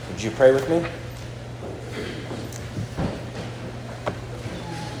Would you pray with me?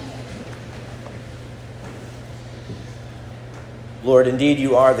 Lord, indeed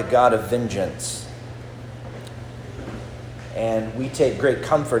you are the God of vengeance. And we take great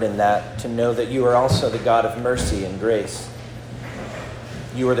comfort in that, to know that you are also the God of mercy and grace.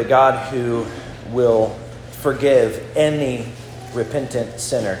 You are the God who will forgive any repentant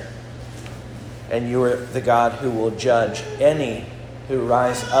sinner. And you are the God who will judge any who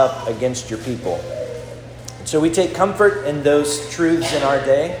rise up against your people. And so we take comfort in those truths in our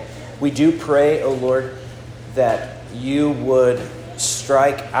day. We do pray, O Lord, that you would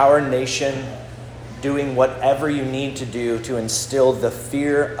strike our nation doing whatever you need to do to instill the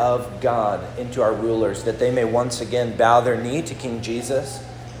fear of God into our rulers, that they may once again bow their knee to King Jesus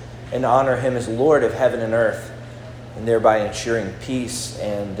and honor him as Lord of heaven and earth, and thereby ensuring peace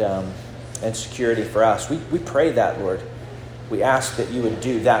and security for us. We pray that, Lord. We ask that you would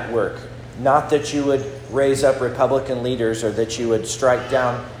do that work. Not that you would raise up Republican leaders, or that you would strike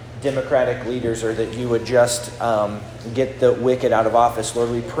down Democratic leaders, or that you would just get the wicked out of office.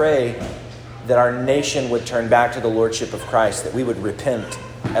 Lord, we pray that our nation would turn back to the Lordship of Christ, that we would repent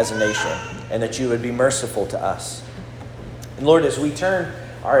as a nation, and that you would be merciful to us. And Lord, as we turn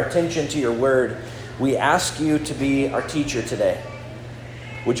our attention to your word, we ask you to be our teacher today.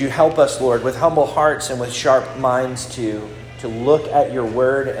 Would you help us, Lord, with humble hearts and with sharp minds to look at your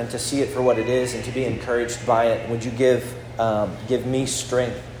word and to see it for what it is and to be encouraged by it? Would you give me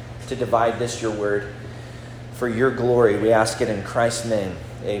strength to divide this, your word, for your glory? We ask it in Christ's name.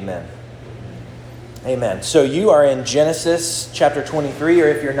 Amen. Amen. So you are in Genesis chapter 23, or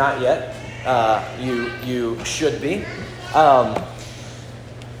if you're not yet, you should be.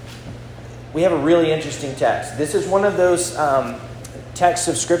 We have a really interesting text. This is one of those texts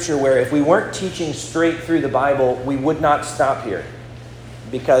of Scripture where if we weren't teaching straight through the Bible, we would not stop here.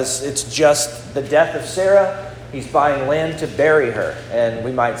 Because it's just the death of Sarah. He's buying land to bury her. And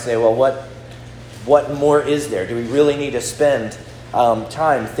we might say, well, what more is there? Do we really need to spend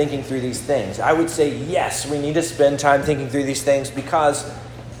time thinking through these things? I would say yes, we need to spend time thinking through these things, because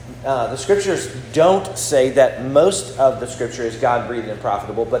the Scriptures don't say that most of the Scripture is God-breathed and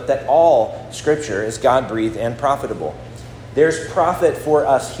profitable, but that all Scripture is God-breathed and profitable. There's profit for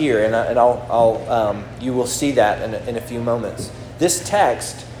us here, and I'll you will see that in a few moments. This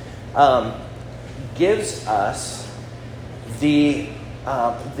text gives us the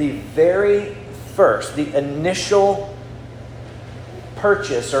very first, the initial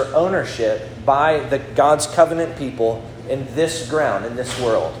purchase or ownership by God's covenant people in this ground, in this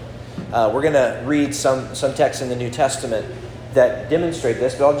world. We're going to read some texts in the New Testament that demonstrate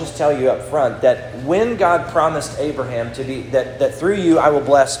this, but I'll just tell you up front that when God promised Abraham to be that through you I will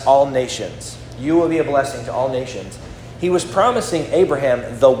bless all nations, you will be a blessing to all nations, he was promising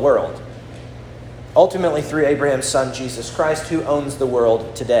Abraham the world. Ultimately through Abraham's son Jesus Christ, who owns the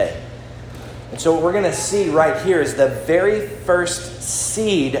world today. And so what we're going to see right here is the very first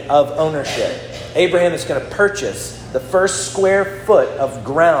seed of ownership. Abraham is going to purchase the first square foot of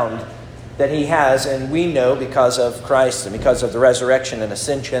ground that he has, and we know because of Christ and because of the resurrection and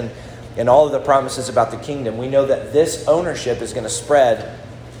ascension and all of the promises about the kingdom, we know that this ownership is going to spread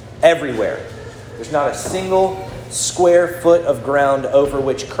everywhere. There's not a single square foot of ground over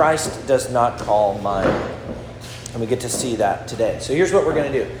which Christ does not call mine. And we get to see that today. So here's what we're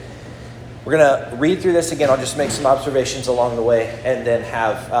going to do. We're going to read through this again. I'll just make some observations along the way and then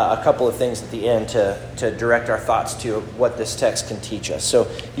have a couple of things at the end to direct our thoughts to what this text can teach us. So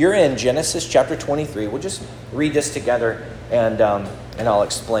you're in Genesis chapter 23. We'll just read this together and I'll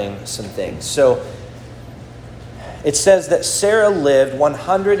explain some things. So it says that Sarah lived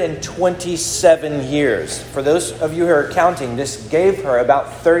 127 years. For those of you who are counting, this gave her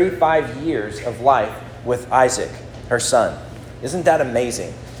about 35 years of life with Isaac, her son. Isn't that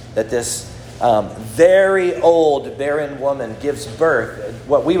amazing? That this very old barren woman gives birth.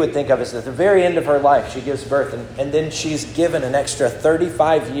 What we would think of as at the very end of her life, she gives birth. And then she's given an extra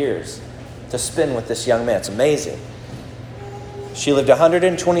 35 years to spend with this young man. It's amazing. She lived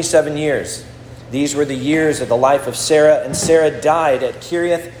 127 years. These were the years of the life of Sarah. And Sarah died at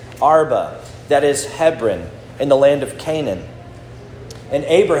Kiriath Arba, that is Hebron, in the land of Canaan. And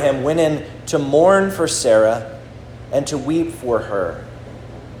Abraham went in to mourn for Sarah and to weep for her.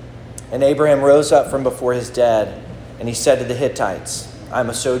 And Abraham rose up from before his dad, and he said to the Hittites, I'm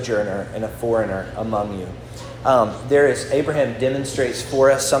a sojourner and a foreigner among you. Abraham demonstrates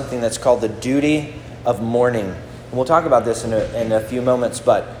for us something that's called the duty of mourning. And we'll talk about this in a few moments,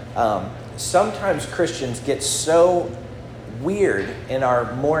 but sometimes Christians get so weird in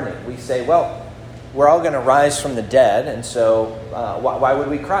our mourning. We say, well, we're all going to rise from the dead, and so why would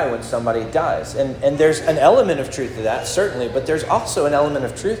we cry when somebody dies? And there's an element of truth to that, certainly, but there's also an element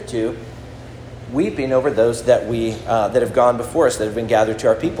of truth to weeping over those that that have gone before us, that have been gathered to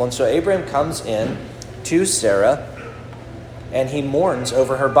our people. And so Abraham comes in to Sarah, and he mourns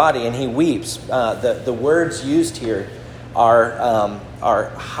over her body, and he weeps. The words used here are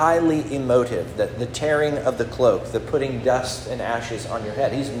highly emotive. The tearing of the cloak, the putting dust and ashes on your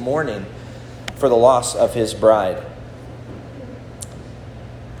head. He's mourning for the loss of his bride.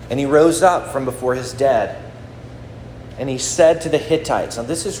 And he rose up from before his dead, and he said to the Hittites. Now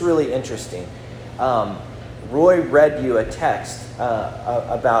this is really interesting. Roy read you a text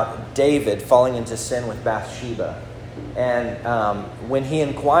about David falling into sin with Bathsheba. And when he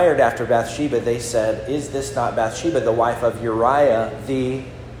inquired after Bathsheba, they said, "Is this not Bathsheba, the wife of Uriah the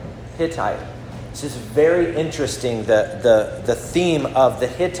Hittite?" This is very interesting, the theme of the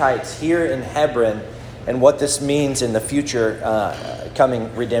Hittites here in Hebron and what this means in the future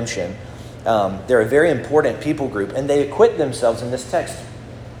coming redemption. They're a very important people group, and they acquit themselves in this text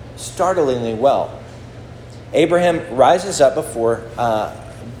startlingly well. Abraham rises up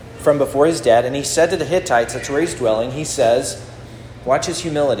from before his dad, and he said to the Hittites, that's where he's dwelling, he says, watch his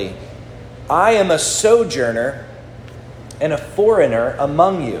humility, "I am a sojourner and a foreigner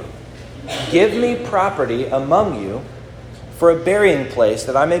among you. Give me property among you for a burying place,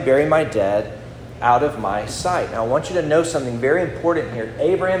 that I may bury my dead out of my sight." Now I want you to know something very important here.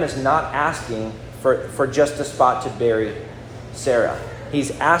 Abraham is not asking for just a spot to bury Sarah.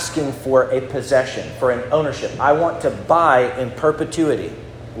 He's asking for a possession, for an ownership. I want to buy in perpetuity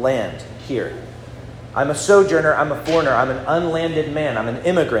land here. I'm a sojourner, I'm a foreigner, I'm an unlanded man, I'm an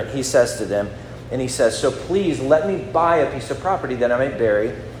immigrant, he says to them. And he says, so please let me buy a piece of property that I may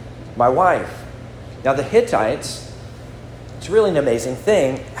bury my wife. Now the Hittites, it's really an amazing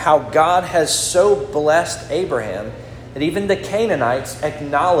thing how God has so blessed Abraham that even the Canaanites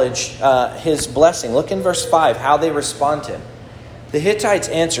acknowledge his blessing. Look in verse 5, how they respond to him. The Hittites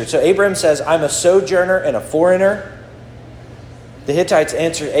answered. So Abraham says, I'm a sojourner and a foreigner. The Hittites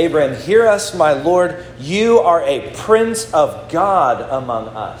answered Abraham, "Hear us, my Lord. You are a prince of God among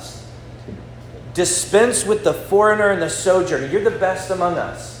us. Dispense with the foreigner and the sojourner. You're the best among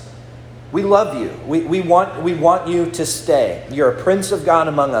us. We love you. We want you to stay. You're a prince of God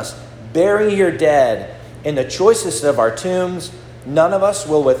among us. Bury your dead in the choicest of our tombs. None of us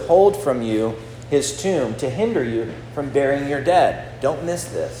will withhold from you his tomb to hinder you from burying your dead." Don't miss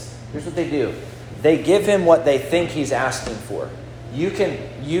this. Here's what they do. They give him what they think he's asking for. You can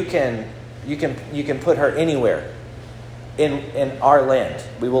put her anywhere in our land.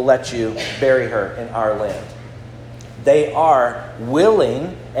 We will let you bury her in our land. They are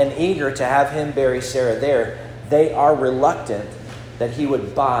willing and eager to have him bury Sarah there. They are reluctant that he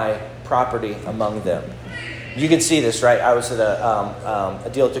would buy property among them. You can see this, right? I was at a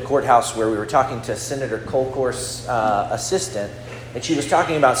deal at the courthouse where we were talking to Senator Colcourt's assistant, and she was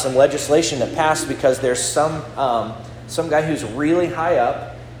talking about some legislation that passed because there's some guy who's really high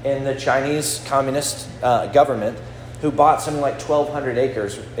up in the Chinese Communist government who bought something like 1,200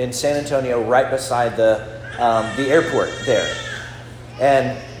 acres in San Antonio right beside the airport there.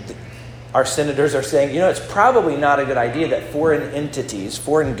 And our senators are saying, it's probably not a good idea that foreign entities,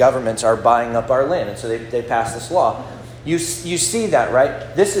 foreign governments are buying up our land. And so they passed this law. You see that,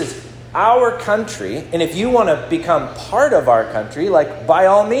 right? This is our country. And if you want to become part of our country, by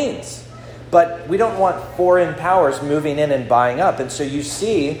all means. But we don't want foreign powers moving in and buying up. And so you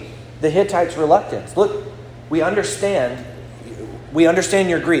see the Hittites' reluctance. Look, we understand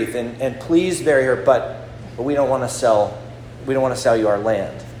your grief, and please bury her, but we don't want to sell you our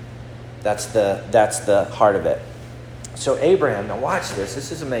land. That's the heart of it. So Abraham, now watch this.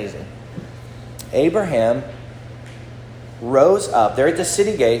 This is amazing. Abraham rose up. They're at the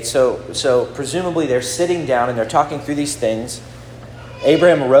city gate, so presumably they're sitting down and they're talking through these things.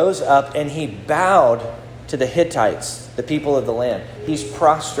 Abraham rose up and he bowed to the Hittites, the people of the land. He's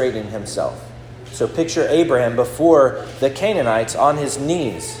prostrating himself. So picture Abraham before the Canaanites on his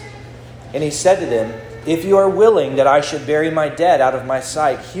knees. And he said to them, "If you are willing that I should bury my dead out of my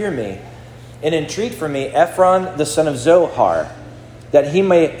sight, hear me, and entreat for me Ephron the son of Zohar, that he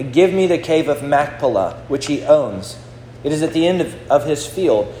may give me the cave of Machpelah, which he owns. It is at the end of his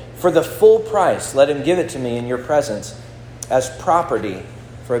field. For the full price, let him give it to me in your presence as property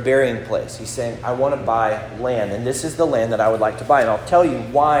for a burying place." He's saying, I want to buy land, and this is the land that I would like to buy. And I'll tell you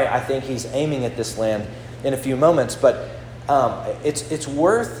why I think he's aiming at this land in a few moments. But it's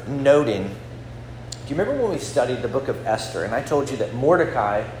worth noting. Do you remember when we studied the book of Esther? And I told you that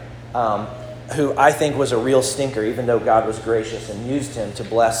Mordecai who I think was a real stinker, even though God was gracious and used him to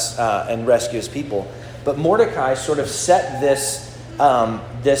bless and rescue his people. But Mordecai sort of set this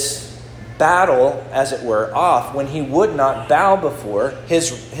battle, as it were, off when he would not bow before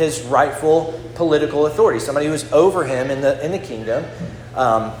his rightful political authority, somebody who was over him in the kingdom.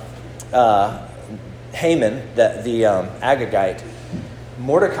 Haman, the Agagite,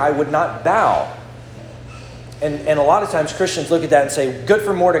 Mordecai would not bow. And a lot of times Christians look at that and say, good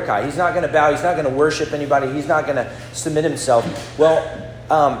for Mordecai. He's not going to bow. He's not going to worship anybody. He's not going to submit himself. Well,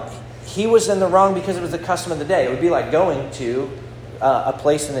 he was in the wrong because it was the custom of the day. It would be like going to a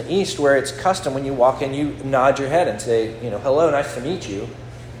place in the East where it's custom when you walk in, you nod your head and say, hello, nice to meet you.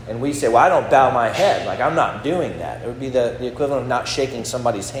 And we say, well, I don't bow my head. Like, I'm not doing that. It would be the equivalent of not shaking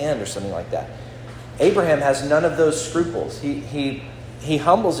somebody's hand or something like that. Abraham has none of those scruples. He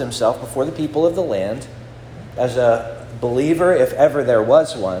humbles himself before the people of the land as a believer, if ever there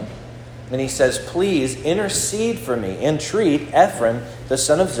was one. And he says, please intercede for me. Entreat Ephron, the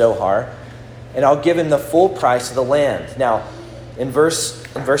son of Zohar, and I'll give him the full price of the land. Now, in verse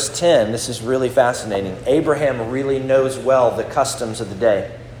 10, this is really fascinating. Abraham really knows well the customs of the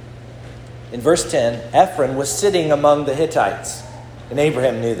day. In verse 10, Ephron was sitting among the Hittites, and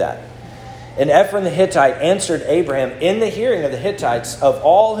Abraham knew that. And Ephron the Hittite answered Abraham in the hearing of the Hittites, of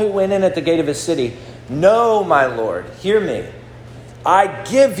all who went in at the gate of his city, no, my Lord, hear me. I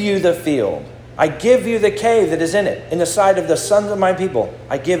give you the field. I give you the cave that is in it, in the sight of the sons of my people.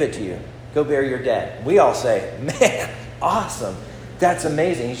 I give it to you. Go bury your dead. We all say, man, awesome. That's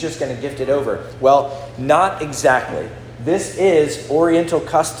amazing. He's just going to gift it over. Well, not exactly. This is Oriental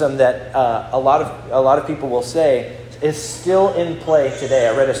custom that a lot of people will say is still in play today.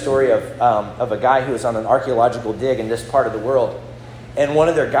 I read a story of a guy who was on an archaeological dig in this part of the world. And one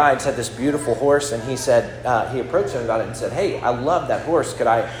of their guides had this beautiful horse, and he said, he approached him about it and said, hey, I love that horse. Could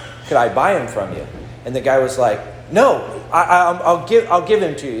I buy him from you? And the guy was like, no, I'll give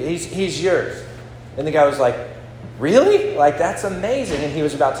him to you. He's yours. And the guy was like, really? Like, that's amazing. And he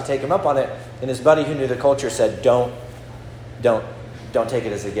was about to take him up on it. And his buddy who knew the culture said, don't take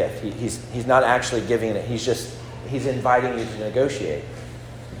it as a gift. He's not actually giving it. He's inviting you to negotiate.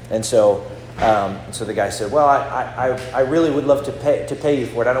 And so the guy said, well, I really would love to pay you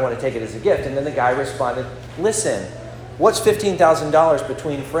for it. I don't want to take it as a gift. And then the guy responded, listen, what's $15,000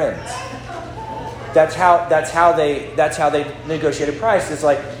 between friends? That's how they negotiate a price. It's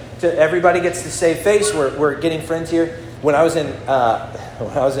like everybody gets to save face. We're getting friends here. When I was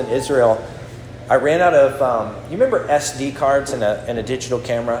in Israel, I ran out of you remember SD cards and a digital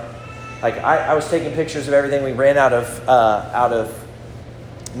camera? Like I was taking pictures of everything. We ran out of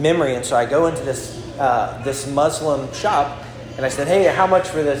memory, and so I go into this Muslim shop, and I said, hey, how much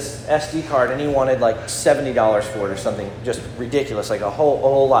for this SD card? And he wanted like $70 for it or something just ridiculous, like a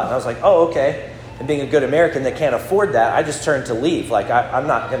whole lot. And I was like, oh, okay. And being a good American that can't afford that, I just turned to leave. Like, I'm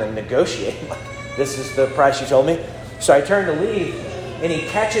not going to negotiate. Like, this is the price you told me. So I turned to leave, and he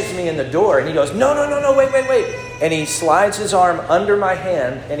catches me in the door, and he goes, no, wait. And he slides his arm under my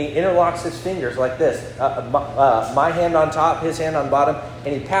hand, and he interlocks his fingers like this. My hand on top, his hand on bottom,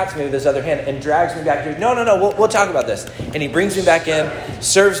 and he pats me with his other hand and drags me back. No, we'll talk about this. And he brings me back in,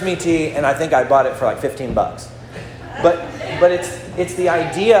 serves me tea, and I think I bought it for like $15. But it's the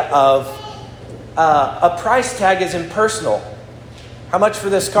idea of a price tag is impersonal. How much for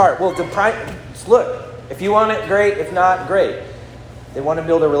this car? Well, the price. Look, if you want it, great. If not, great. They want to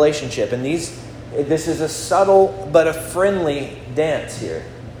build a relationship, and this is a subtle but a friendly dance here.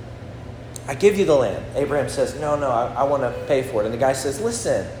 I give you the land. Abraham says, no, I want to pay for it. And the guy says,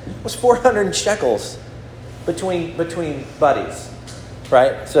 listen, it was 400 shekels between buddies,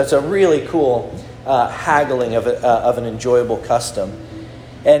 right? So it's a really cool haggling of an enjoyable custom.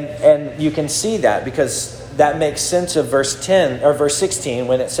 And you can see that because that makes sense of verse 10 or verse 16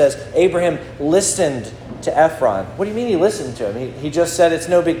 when it says Abraham listened to Ephron. What do you mean he listened to him? He just said it's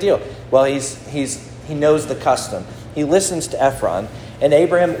no big deal. Well, he knows the custom. He listens to Ephron, and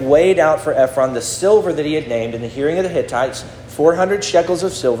Abraham weighed out for Ephron the silver that he had named in the hearing of the Hittites, 400 shekels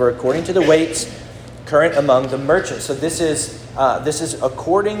of silver, according to the weights current among the merchants. So this is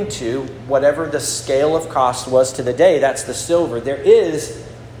according to whatever the scale of cost was to the day. That's the silver. There is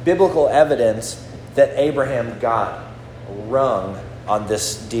biblical evidence that Abraham got wrung on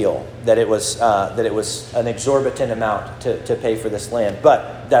this deal, that it was an exorbitant amount to pay for this land.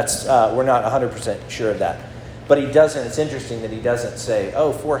 But that's we're not 100% sure of that. But he doesn't. It's interesting that he doesn't say,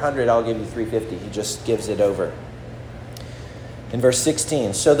 "Oh, 400, I'll give you 350." He just gives it over. In verse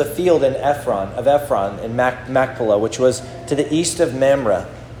 16, so the field of Ephron in Machpelah, which was to the east of Mamre,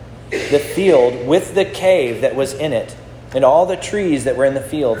 the field with the cave that was in it, And all the trees that were in the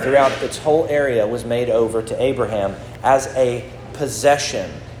field throughout its whole area was made over to Abraham as a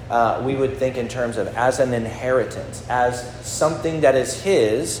possession. We would think in terms of as an inheritance, as something that is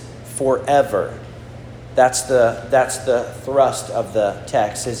his forever. That's the thrust of the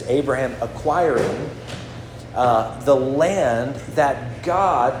text, is Abraham acquiring the land that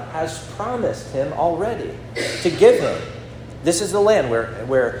God has promised him already to give him. This is the land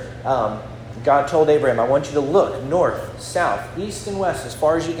where God told Abraham, I want you to look north, south, east, and west as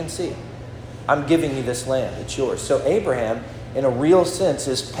far as you can see. I'm giving you this land. It's yours. So Abraham, in a real sense,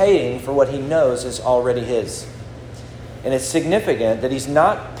 is paying for what he knows is already his. And it's significant that he's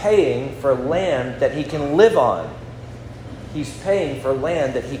not paying for land that he can live on. He's paying for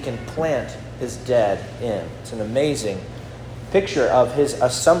land that he can plant his dead in. It's an amazing picture of his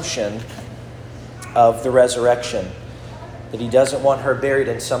assumption of the resurrection, that he doesn't want her buried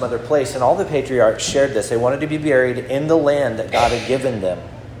in some other place. And all the patriarchs shared this. They wanted to be buried in the land that God had given them.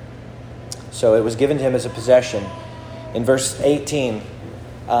 So it was given to him as a possession. In verse 18,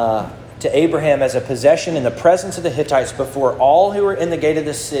 to Abraham as a possession in the presence of the Hittites before all who were in the gate of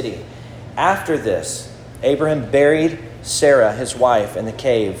the city. After this, Abraham buried Sarah, his wife, in the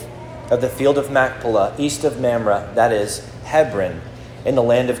cave of the field of Machpelah, east of Mamre, that is, Hebron, in the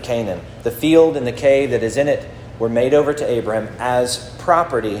land of Canaan. The field and the cave that is in it were made over to Abraham as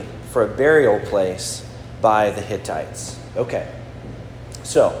property for a burial place by the Hittites. Okay,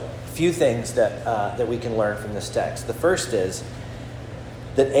 so a few things that we can learn from this text. The first is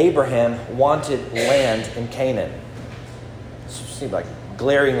that Abraham wanted land in Canaan. This seems like a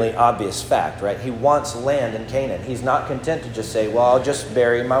glaringly obvious fact, right? He wants land in Canaan. He's not content to just say, well, I'll just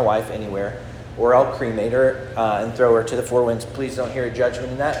bury my wife anywhere, or I'll cremate her and throw her to the four winds. Please don't hear a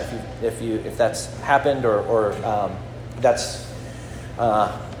judgment in that if that's happened or that's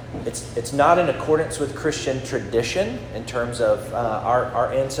it's not in accordance with Christian tradition in terms of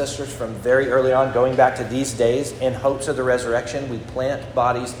our ancestors from very early on, going back to these days. In hopes of the resurrection, we plant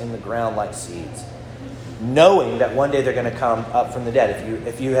bodies in the ground like seeds, knowing that one day they're going to come up from the dead.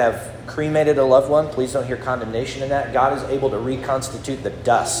 If you have cremated a loved one, please don't hear condemnation in that. God is able to reconstitute the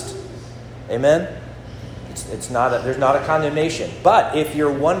dust. Amen? There's not a condemnation. But if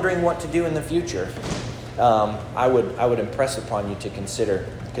you're wondering what to do in the future, I would impress upon you to consider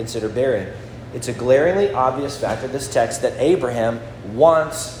burying. It's a glaringly obvious fact of this text that Abraham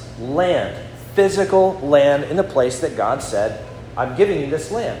wants land, physical land in the place that God said, I'm giving you this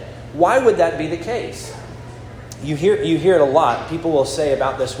land. Why would that be the case? You hear it a lot. People will say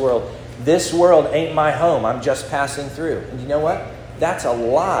about this world ain't my home, I'm just passing through. And you know what? That's a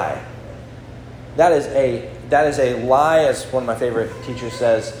lie. That is a lie, as one of my favorite teachers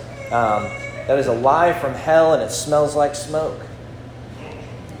says. That is a lie from hell, and it smells like smoke.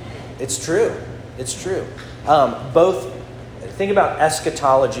 It's true. It's true. Think about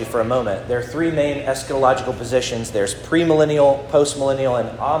eschatology for a moment. There are three main eschatological positions. There's premillennial, postmillennial,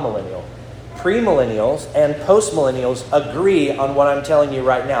 and amillennial. Premillennials and postmillennials agree on what I'm telling you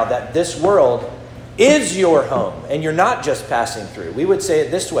right now, that this world is your home, and you're not just passing through. We would say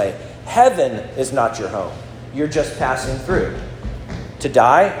it this way: heaven is not your home. You're just passing through. To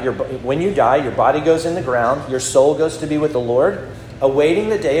die, when you die, your body goes in the ground, your soul goes to be with the Lord, awaiting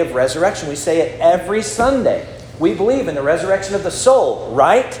the day of resurrection. We say it every Sunday. We believe in the resurrection of the soul,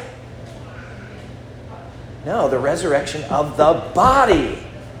 right? No, the resurrection of the body.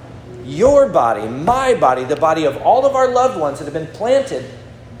 Your body, my body, the body of all of our loved ones that have been planted.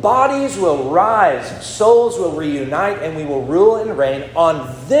 Bodies will rise, souls will reunite, and we will rule and reign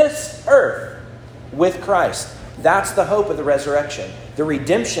on this earth with Christ. That's the hope of the resurrection, the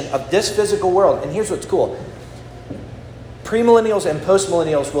redemption of this physical world. And here's what's cool. Premillennials and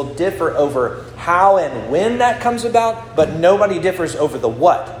postmillennials will differ over how and when that comes about, but nobody differs over the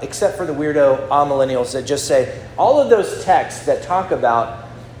what, except for the weirdo amillennials that just say all of those texts that talk about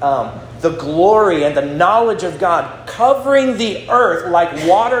the glory and the knowledge of God covering the earth like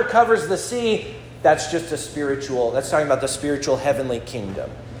water covers the sea. That's just that's talking about the spiritual heavenly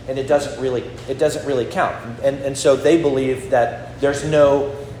kingdom. And it doesn't really count. And so they believe that there's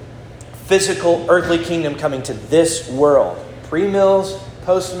no physical earthly kingdom coming to this world. Pre-mills,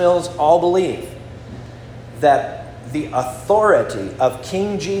 post-mills all believe that the authority of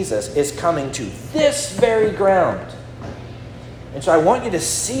King Jesus is coming to this very ground. And so I want you to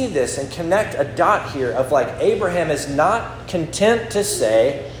see this and connect a dot here of like Abraham is not content to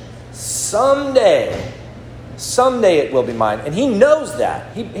say, someday it will be mine. And he knows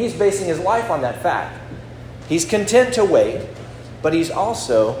that. He's basing his life on that fact. He's content to wait, but he's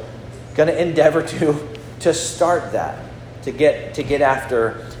also going to endeavor to start that, to get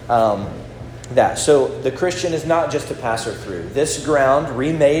after that. So the Christian is not just a passer through. This ground,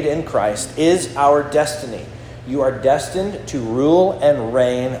 remade in Christ, is our destiny. You are destined to rule and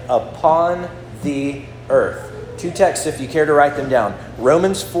reign upon the earth. 2 texts if you care to write them down.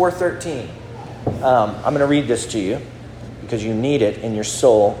 Romans 4:13. I'm going to read this to you because you need it in your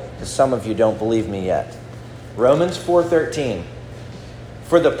soul, because some of you don't believe me yet. Romans 4:13.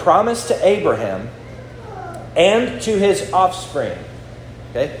 For the promise to Abraham and to his offspring.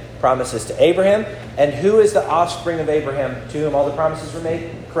 Okay? Promises to Abraham. And who is the offspring of Abraham to whom all the promises were made?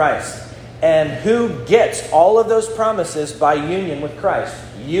 Christ. And who gets all of those promises by union with Christ?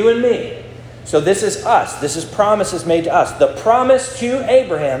 You and me. So this is us. This is promises made to us. The promise to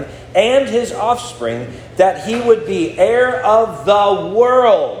Abraham and his offspring that he would be heir of the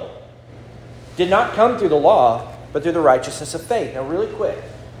world did not come through the law, but through the righteousness of faith. Now, really quick,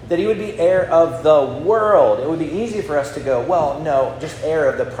 that he would be heir of the world. It would be easy for us to go, well, no, just heir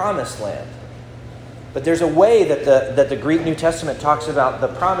of the promised land. But there's a way that the Greek New Testament talks about the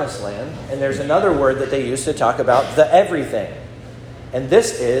promised land, and there's another word that they use to talk about the everything. And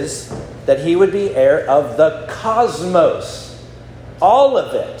this is that he would be heir of the cosmos. All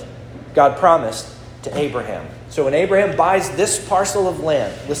of it, God promised to Abraham. So when Abraham buys this parcel of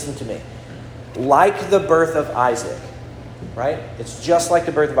land, listen to me, like the birth of Isaac, right? It's just like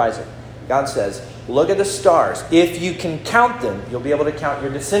the birth of Isaac. God says, look at the stars. If you can count them, you'll be able to count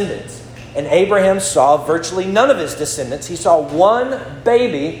your descendants. And Abraham saw virtually none of his descendants. He saw one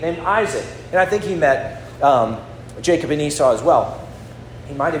baby named Isaac. And I think he met Jacob and Esau as well.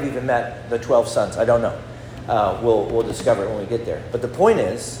 He might have even met the 12 sons. I don't know. We'll discover it when we get there. But the point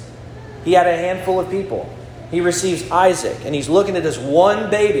is, he had a handful of people. He receives Isaac, and he's looking at this one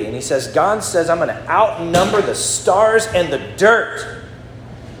baby, and he says, God says, I'm going to outnumber the stars and the dirt.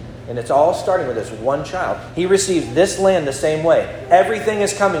 And it's all starting with this one child. He receives this land the same way. Everything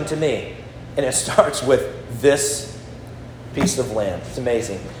is coming to me. And it starts with this piece of land. It's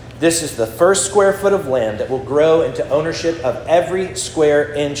amazing. This is the first square foot of land that will grow into ownership of every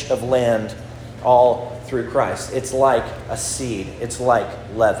square inch of land, all through Christ. It's like a seed. It's like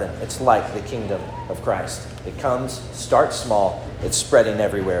leaven. It's like the kingdom of Christ. It comes, starts small, it's spreading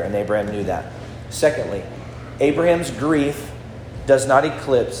everywhere, and Abraham knew that. Secondly, Abraham's grief does not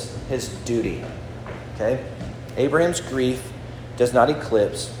eclipse his duty. Okay? Abraham's grief does not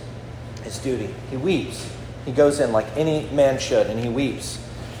eclipse his duty. He weeps. He goes in like any man should, and he weeps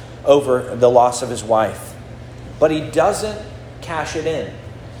over the loss of his wife. But he doesn't cash it in.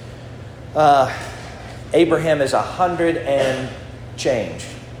 Abraham is 100 and change.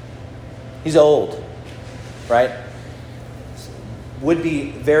 He's old, right? Would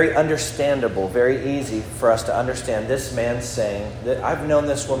be very understandable, very easy for us to understand this man saying that I've known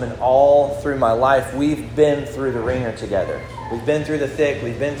this woman all through my life. We've been through the ringer together. We've been through the thick,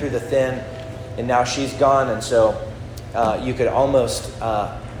 we've been through the thin, and now she's gone. And so you could almost,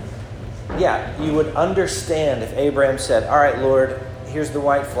 you would understand if Abraham said, all right, Lord, here's the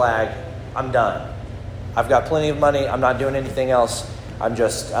white flag. I'm done. I've got plenty of money. I'm not doing anything else. I'm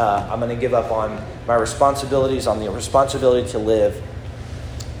going to give up on my responsibilities, on the responsibility to live.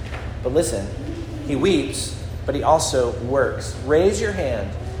 But listen, he weeps, but he also works. Raise your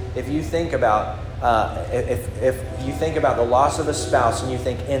hand if you think about if you think about the loss of a spouse and you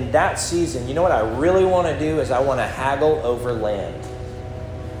think in that season, you know what I really want to do is I want to haggle over land.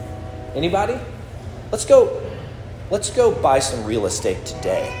 Anybody? Let's go buy some real estate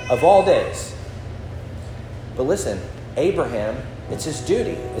today, of all days. But listen, Abraham, it's his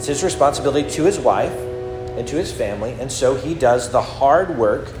duty. It's his responsibility to his wife and to his family. And so he does the hard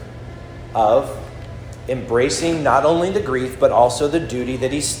work of embracing not only the grief, but also the duty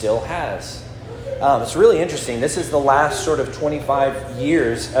that he still has. It's really interesting. This is the last sort of 25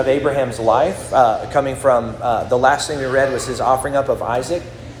 years of Abraham's life, coming from the last thing we read was his offering up of Isaac.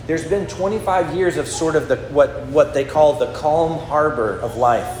 There's been 25 years of sort of what they call the calm harbor of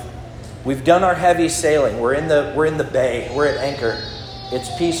life. We've done our heavy sailing. We're in the bay. We're at anchor.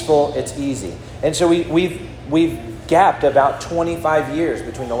 It's peaceful. It's easy. And so we've gapped about 25 years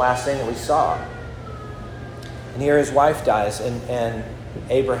between the last thing that we saw. And here his wife dies, and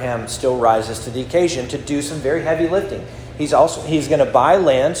Abraham still rises to the occasion to do some very heavy lifting. He's going to buy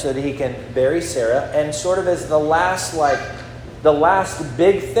land so that he can bury Sarah, and sort of as the last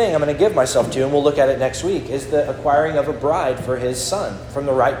big thing I'm going to give myself to, and we'll look at it next week, is the acquiring of a bride for his son from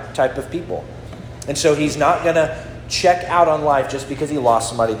the right type of people. And so he's not going to check out on life just because he lost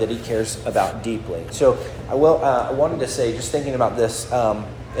somebody that he cares about deeply. So I wanted to say, just thinking about this,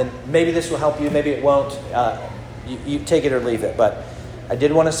 and maybe this will help you, maybe it won't. You take it or leave it. But I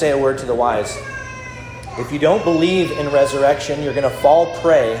did want to say a word to the wise. If you don't believe in resurrection, you're going to fall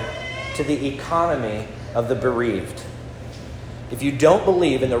prey to the economy of the bereaved. If you don't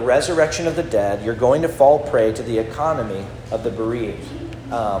believe in the resurrection of the dead, you're going to fall prey to the economy of the bereaved.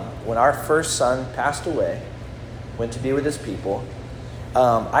 When our first son passed away, went to be with his people,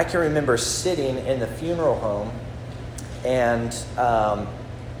 I can remember sitting in the funeral home, and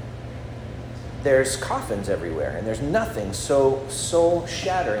there's coffins everywhere, and there's nothing so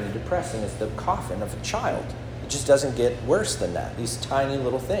soul-shattering and depressing as the coffin of a child. It just doesn't get worse than that. These tiny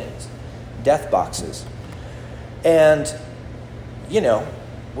little things, death boxes. And,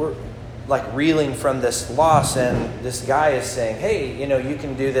 we're like reeling from this loss, and this guy is saying, hey, you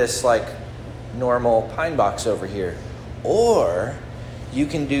can do this like normal pine box over here, or you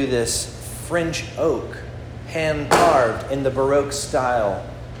can do this French oak, hand-carved in the Baroque style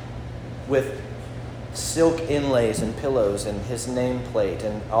with silk inlays and pillows and his nameplate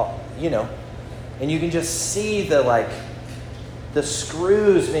and all, and you can just see the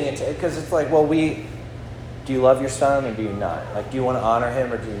screws being because it's like, well, do you love your son or do you not? Like, do you want to honor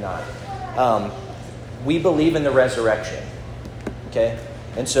him or do you not? We believe in the resurrection, okay?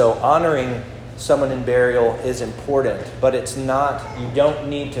 And so honoring someone in burial is important, but it's not, you don't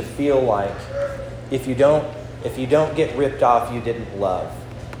need to feel like if you don't get ripped off, you didn't love.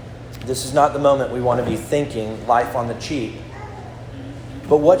 This is not the moment we want to be thinking life on the cheap.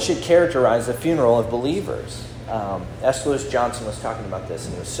 But what should characterize the funeral of believers? S. Lewis Johnson was talking about this,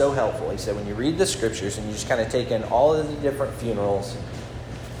 and it was so helpful. He said, when you read the scriptures and you just kind of take in all of the different funerals,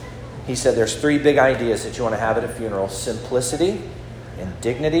 he said there's 3 big ideas that you want to have at a funeral: simplicity, and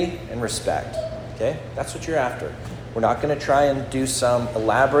dignity, and respect. Okay? That's what you're after. We're not going to try and do some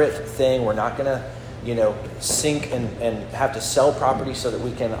elaborate thing. We're not going to, sink and have to sell property so that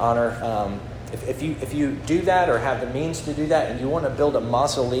we can honor. If you do that or have the means to do that, and you want to build a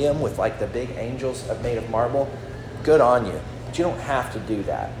mausoleum with like the big angels made of marble, good on you. But you don't have to do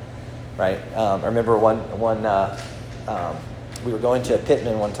that, right? I remember we were going to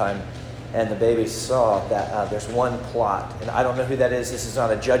Pittman one time, and the babies saw that there's one plot, and I don't know who that is. This is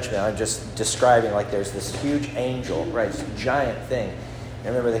not a judgment. I'm just describing, like, there's this huge angel, right? It's a giant thing. And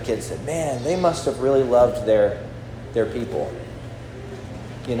I remember the kids said, man, they must have really loved their people,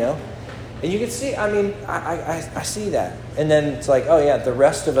 And you can see, I see that. And then it's like, oh yeah, the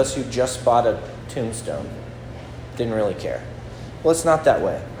rest of us who just bought a tombstone didn't really care. Well, it's not that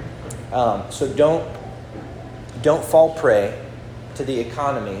way. So don't fall prey to the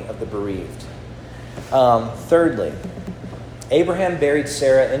economy of the bereaved. Thirdly, Abraham buried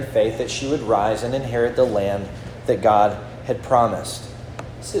Sarah in faith that she would rise and inherit the land that God had promised.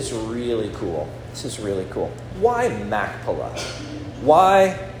 This is really cool. Why Machpelah?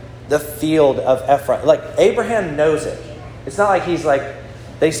 Why the field of Ephron? Like, Abraham knows it. It's not like he's like,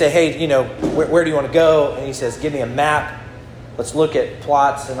 they say, hey, where do you want to go? And he says, give me a map. Let's look at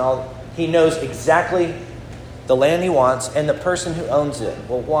plots and all. He knows exactly the land he wants and the person who owns it.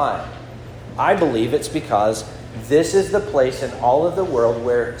 Well, why? I believe it's because this is the place in all of the world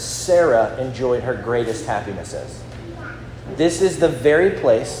where Sarah enjoyed her greatest happinesses. This is the very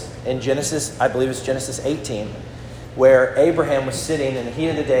place in Genesis, I believe it's Genesis 18, where Abraham was sitting in the heat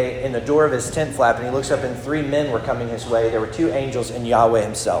of the day in the door of his tent flap, and he looks up and 3 men were coming his way. There were 2 angels and Yahweh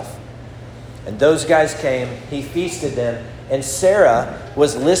himself. And those guys came, he feasted them, and Sarah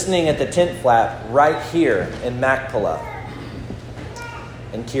was listening at the tent flap right here in Machpelah.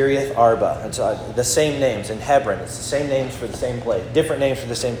 In Kiriath Arba. It's the same names. In Hebron, it's the same names for the same place. Different names for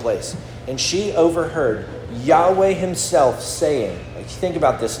the same place. And she overheard Yahweh himself saying, think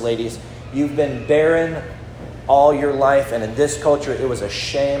about this, ladies. You've been barren all your life, and in this culture, it was a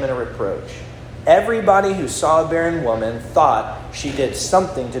shame and a reproach. Everybody who saw a barren woman thought she did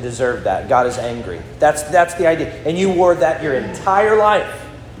something to deserve that. God is angry. That's the idea. And you wore that your entire life.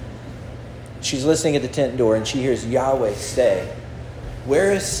 She's listening at the tent door, and she hears Yahweh say,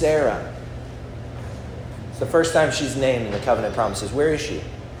 where is Sarah? It's the first time she's named in the covenant promises. Where is she?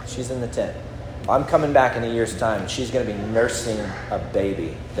 She's in the tent. I'm coming back in a year's time, and she's going to be nursing a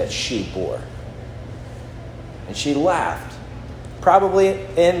baby that she bore. And she laughed, probably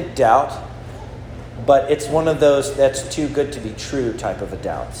in doubt, but it's one of those that's too good to be true type of a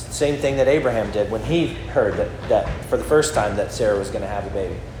doubt. Same thing that Abraham did when he heard that for the first time that Sarah was going to have a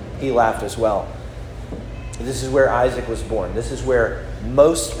baby. He laughed as well. This is where Isaac was born. This is where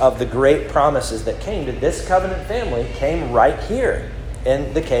most of the great promises that came to this covenant family came right here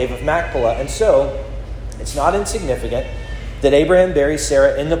in the cave of Machpelah. And so it's not insignificant that Abraham buries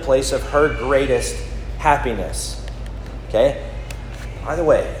Sarah in the place of her greatest happiness. Okay? By the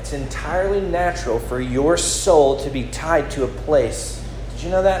way, it's entirely natural for your soul to be tied to a place. Did you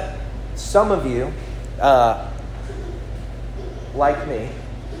know that? Some of you, like me,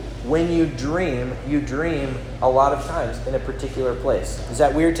 when you dream a lot of times in a particular place. Is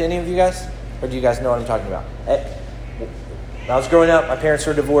that weird to any of you guys? Or do you guys know what I'm talking about? When I was growing up, my parents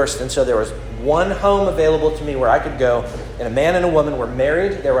were divorced, and so there was one home available to me where I could go, and a man and a woman were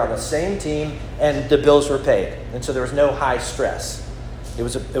married, they were on the same team, and the bills were paid. And so there was no high stress. It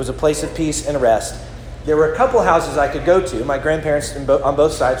was a place of peace and rest. There were a couple houses I could go to. My grandparents on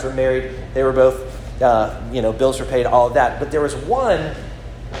both sides were married. They were both, bills were paid, all of that. But there was one,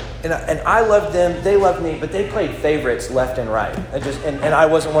 and I loved them, they loved me, but they played favorites left and right. And I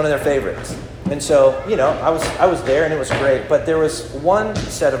wasn't one of their favorites. And so, I was there and it was great. But there was one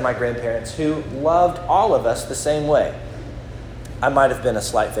set of my grandparents who loved all of us the same way. I might have been a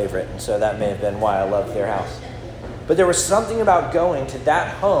slight favorite, and so that may have been why I loved their house. But there was something about going to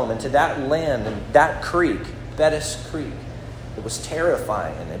that home and to that land and that creek, Bettis Creek. It was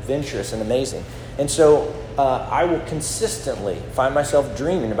terrifying and adventurous and amazing. And so I will consistently find myself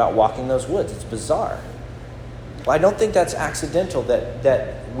dreaming about walking those woods. It's bizarre. Well, I don't think that's accidental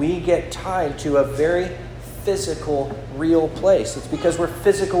that we get tied to a very physical, real place. It's because we're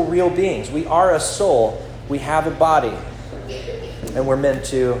physical, real beings. We are a soul. We have a body. And we're meant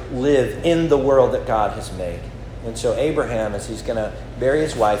to live in the world that God has made. And so Abraham, as he's going to bury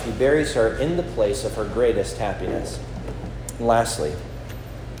his wife, he buries her in the place of her greatest happiness. And lastly,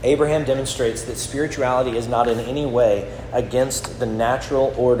 Abraham demonstrates that spirituality is not in any way against the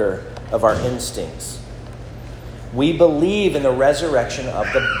natural order of our instincts. We believe in the resurrection of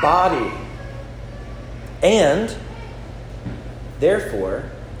the body. And, therefore,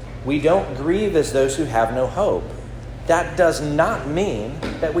 we don't grieve as those who have no hope. That does not mean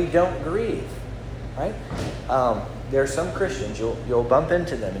that we don't grieve, right? There are some Christians, you'll bump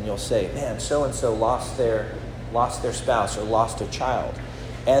into them and you'll say, man, so-and-so lost their spouse or lost a child.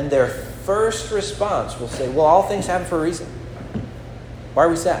 And their first response will say, well, all things happen for a reason. Why are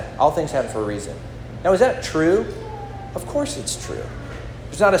we sad? All things happen for a reason. Now, is that true? Of course it's true.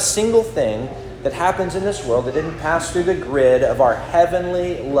 There's not a single thing that happens in this world that didn't pass through the grid of our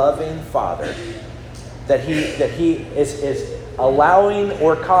heavenly, loving Father that he is allowing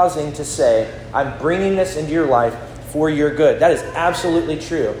or causing to say, I'm bringing this into your life for your good. That is absolutely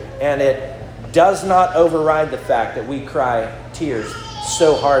true. And it does not override the fact that we cry tears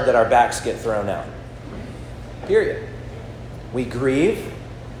so hard that our backs get thrown out. Period. We grieve,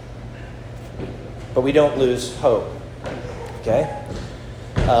 but we don't lose hope. Okay?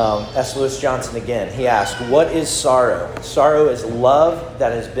 S. Lewis Johnson again. He asked, what is sorrow? Sorrow is love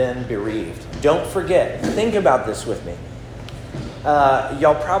that has been bereaved. Don't forget. Think about this with me.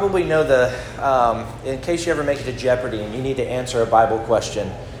 Y'all probably know in case you ever make it to Jeopardy and you need to answer a Bible question,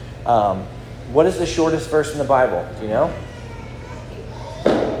 what is the shortest verse in the Bible? Do you know?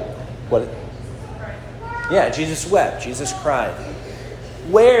 What? Yeah, Jesus wept. Jesus cried.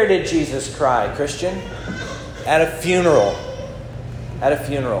 Where did Jesus cry, Christian? At a funeral. At a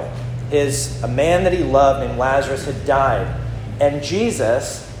funeral. A man that he loved named Lazarus had died. And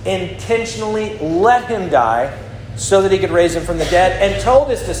Jesus intentionally let him die so that he could raise him from the dead, and told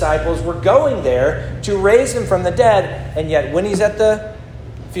his disciples, we're going there to raise him from the dead. And yet when he's at the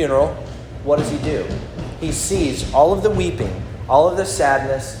funeral, what does he do? He sees all of the weeping, all of the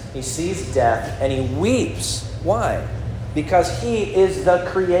sadness. He sees death, and he weeps. Why? Because he is the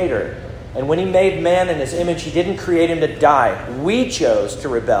creator. And when he made man in his image, he didn't create him to die. We chose to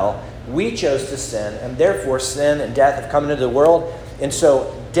rebel. We chose to sin, and therefore sin and death have come into the world. And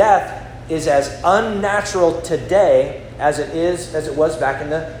so death is as unnatural today as it was back in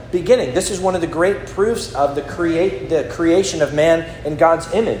the beginning. This is one of the great proofs of the creation of man in God's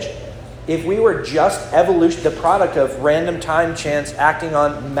image. If we were just evolution, the product of random time, chance, acting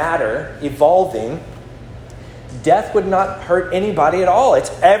on matter, evolving, death would not hurt anybody at all.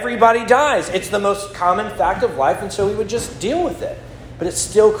 Everybody dies. It's the most common fact of life, and so we would just deal with it. But it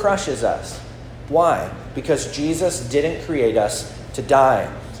still crushes us. Why? Because Jesus didn't create us to die.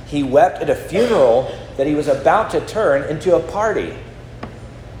 He wept at a funeral that he was about to turn into a party.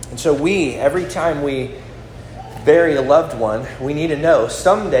 And so every time we bury a loved one, we need to know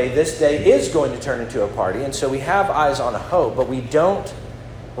someday this day is going to turn into a party. And so we have eyes on hope, but we don't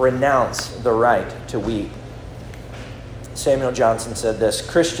renounce the right to weep. Samuel Johnson said this,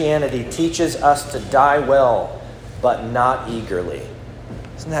 Christianity teaches us to die well, but not eagerly.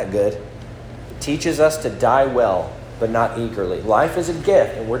 Isn't that good? It teaches us to die well, but not eagerly. Life is a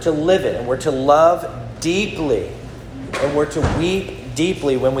gift, and we're to live it, and we're to love deeply, and we're to weep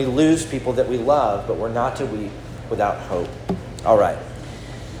deeply when we lose people that we love, but we're not to weep without hope. All right.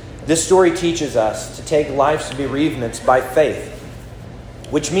 This story teaches us to take life's bereavements by faith,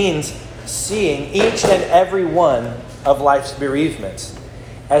 which means seeing each and every one of life's bereavements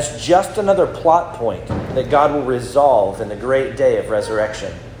as just another plot point that God will resolve in the great day of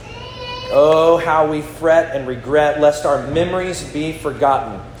resurrection. Oh, how we fret and regret lest our memories be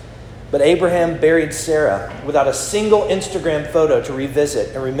forgotten. But Abraham buried Sarah without a single Instagram photo to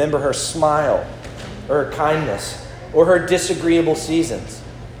revisit and remember her smile or her kindness or her disagreeable seasons.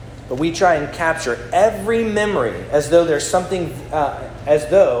 But we try and capture every memory as though there's something, as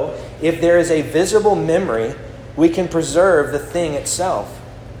though if there is a visible memory, we can preserve the thing itself.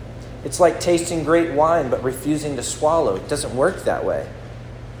 It's like tasting great wine but refusing to swallow. It doesn't work that way.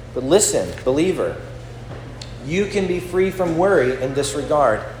 But listen, believer, you can be free from worry in this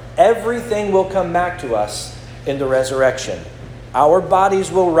regard. Everything will come back to us in the resurrection. Our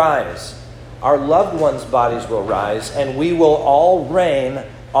bodies will rise. Our loved ones' bodies will rise. And we will all reign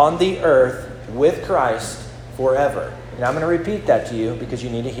on the earth with Christ forever. And I'm going to repeat that to you because you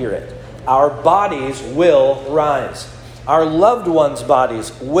need to hear it. Our bodies will rise. Our loved ones'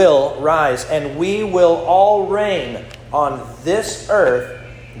 bodies will rise. And we will all reign on this earth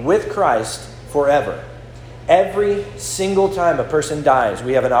with Christ forever. Every single time a person dies,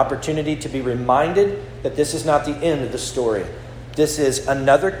 we have an opportunity to be reminded that this is not the end of the story. This is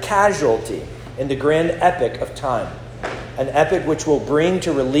another casualty in the grand epic of time. An epic which will bring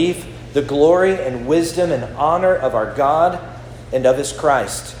to relief the glory and wisdom and honor of our God and of His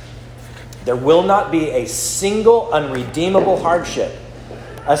Christ. There will not be a single unredeemable hardship,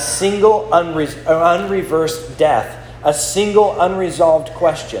 a single unreversed death, a single unresolved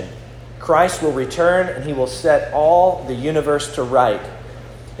question. Christ will return and He will set all the universe to right.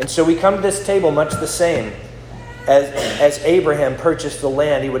 And so we come to this table much the same. As Abraham purchased the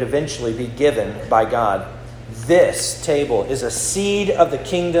land he would eventually be given by God. This table is a seed of the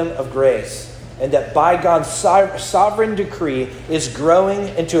kingdom of grace. And that by God's sovereign decree is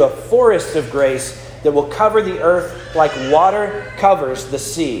growing into a forest of grace that will cover the earth like water covers the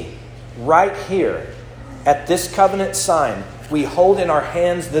sea. Right here, at this covenant sign, we hold in our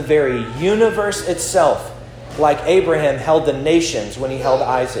hands the very universe itself, like Abraham held the nations when he held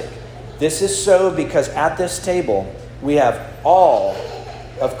Isaac. This is so because at this table we have all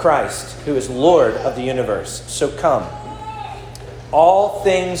of Christ, who is Lord of the universe. So come. All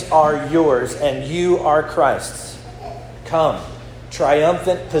things are yours, and you are Christ's. Come,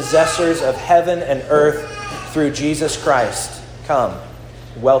 triumphant possessors of heaven and earth through Jesus Christ. Come,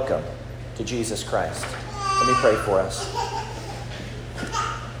 welcome to Jesus Christ. Let me pray for us.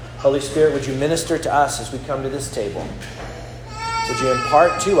 Holy Spirit, would you minister to us as we come to this table? Would you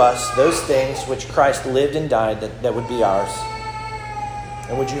impart to us those things which Christ lived and died that would be ours?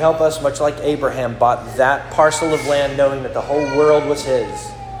 And would you help us, much like Abraham bought that parcel of land knowing that the whole world was his?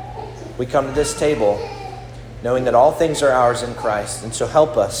 We come to this table knowing that all things are ours in Christ. And so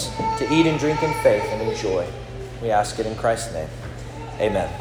help us to eat and drink in faith and in joy. We ask it in Christ's name. Amen.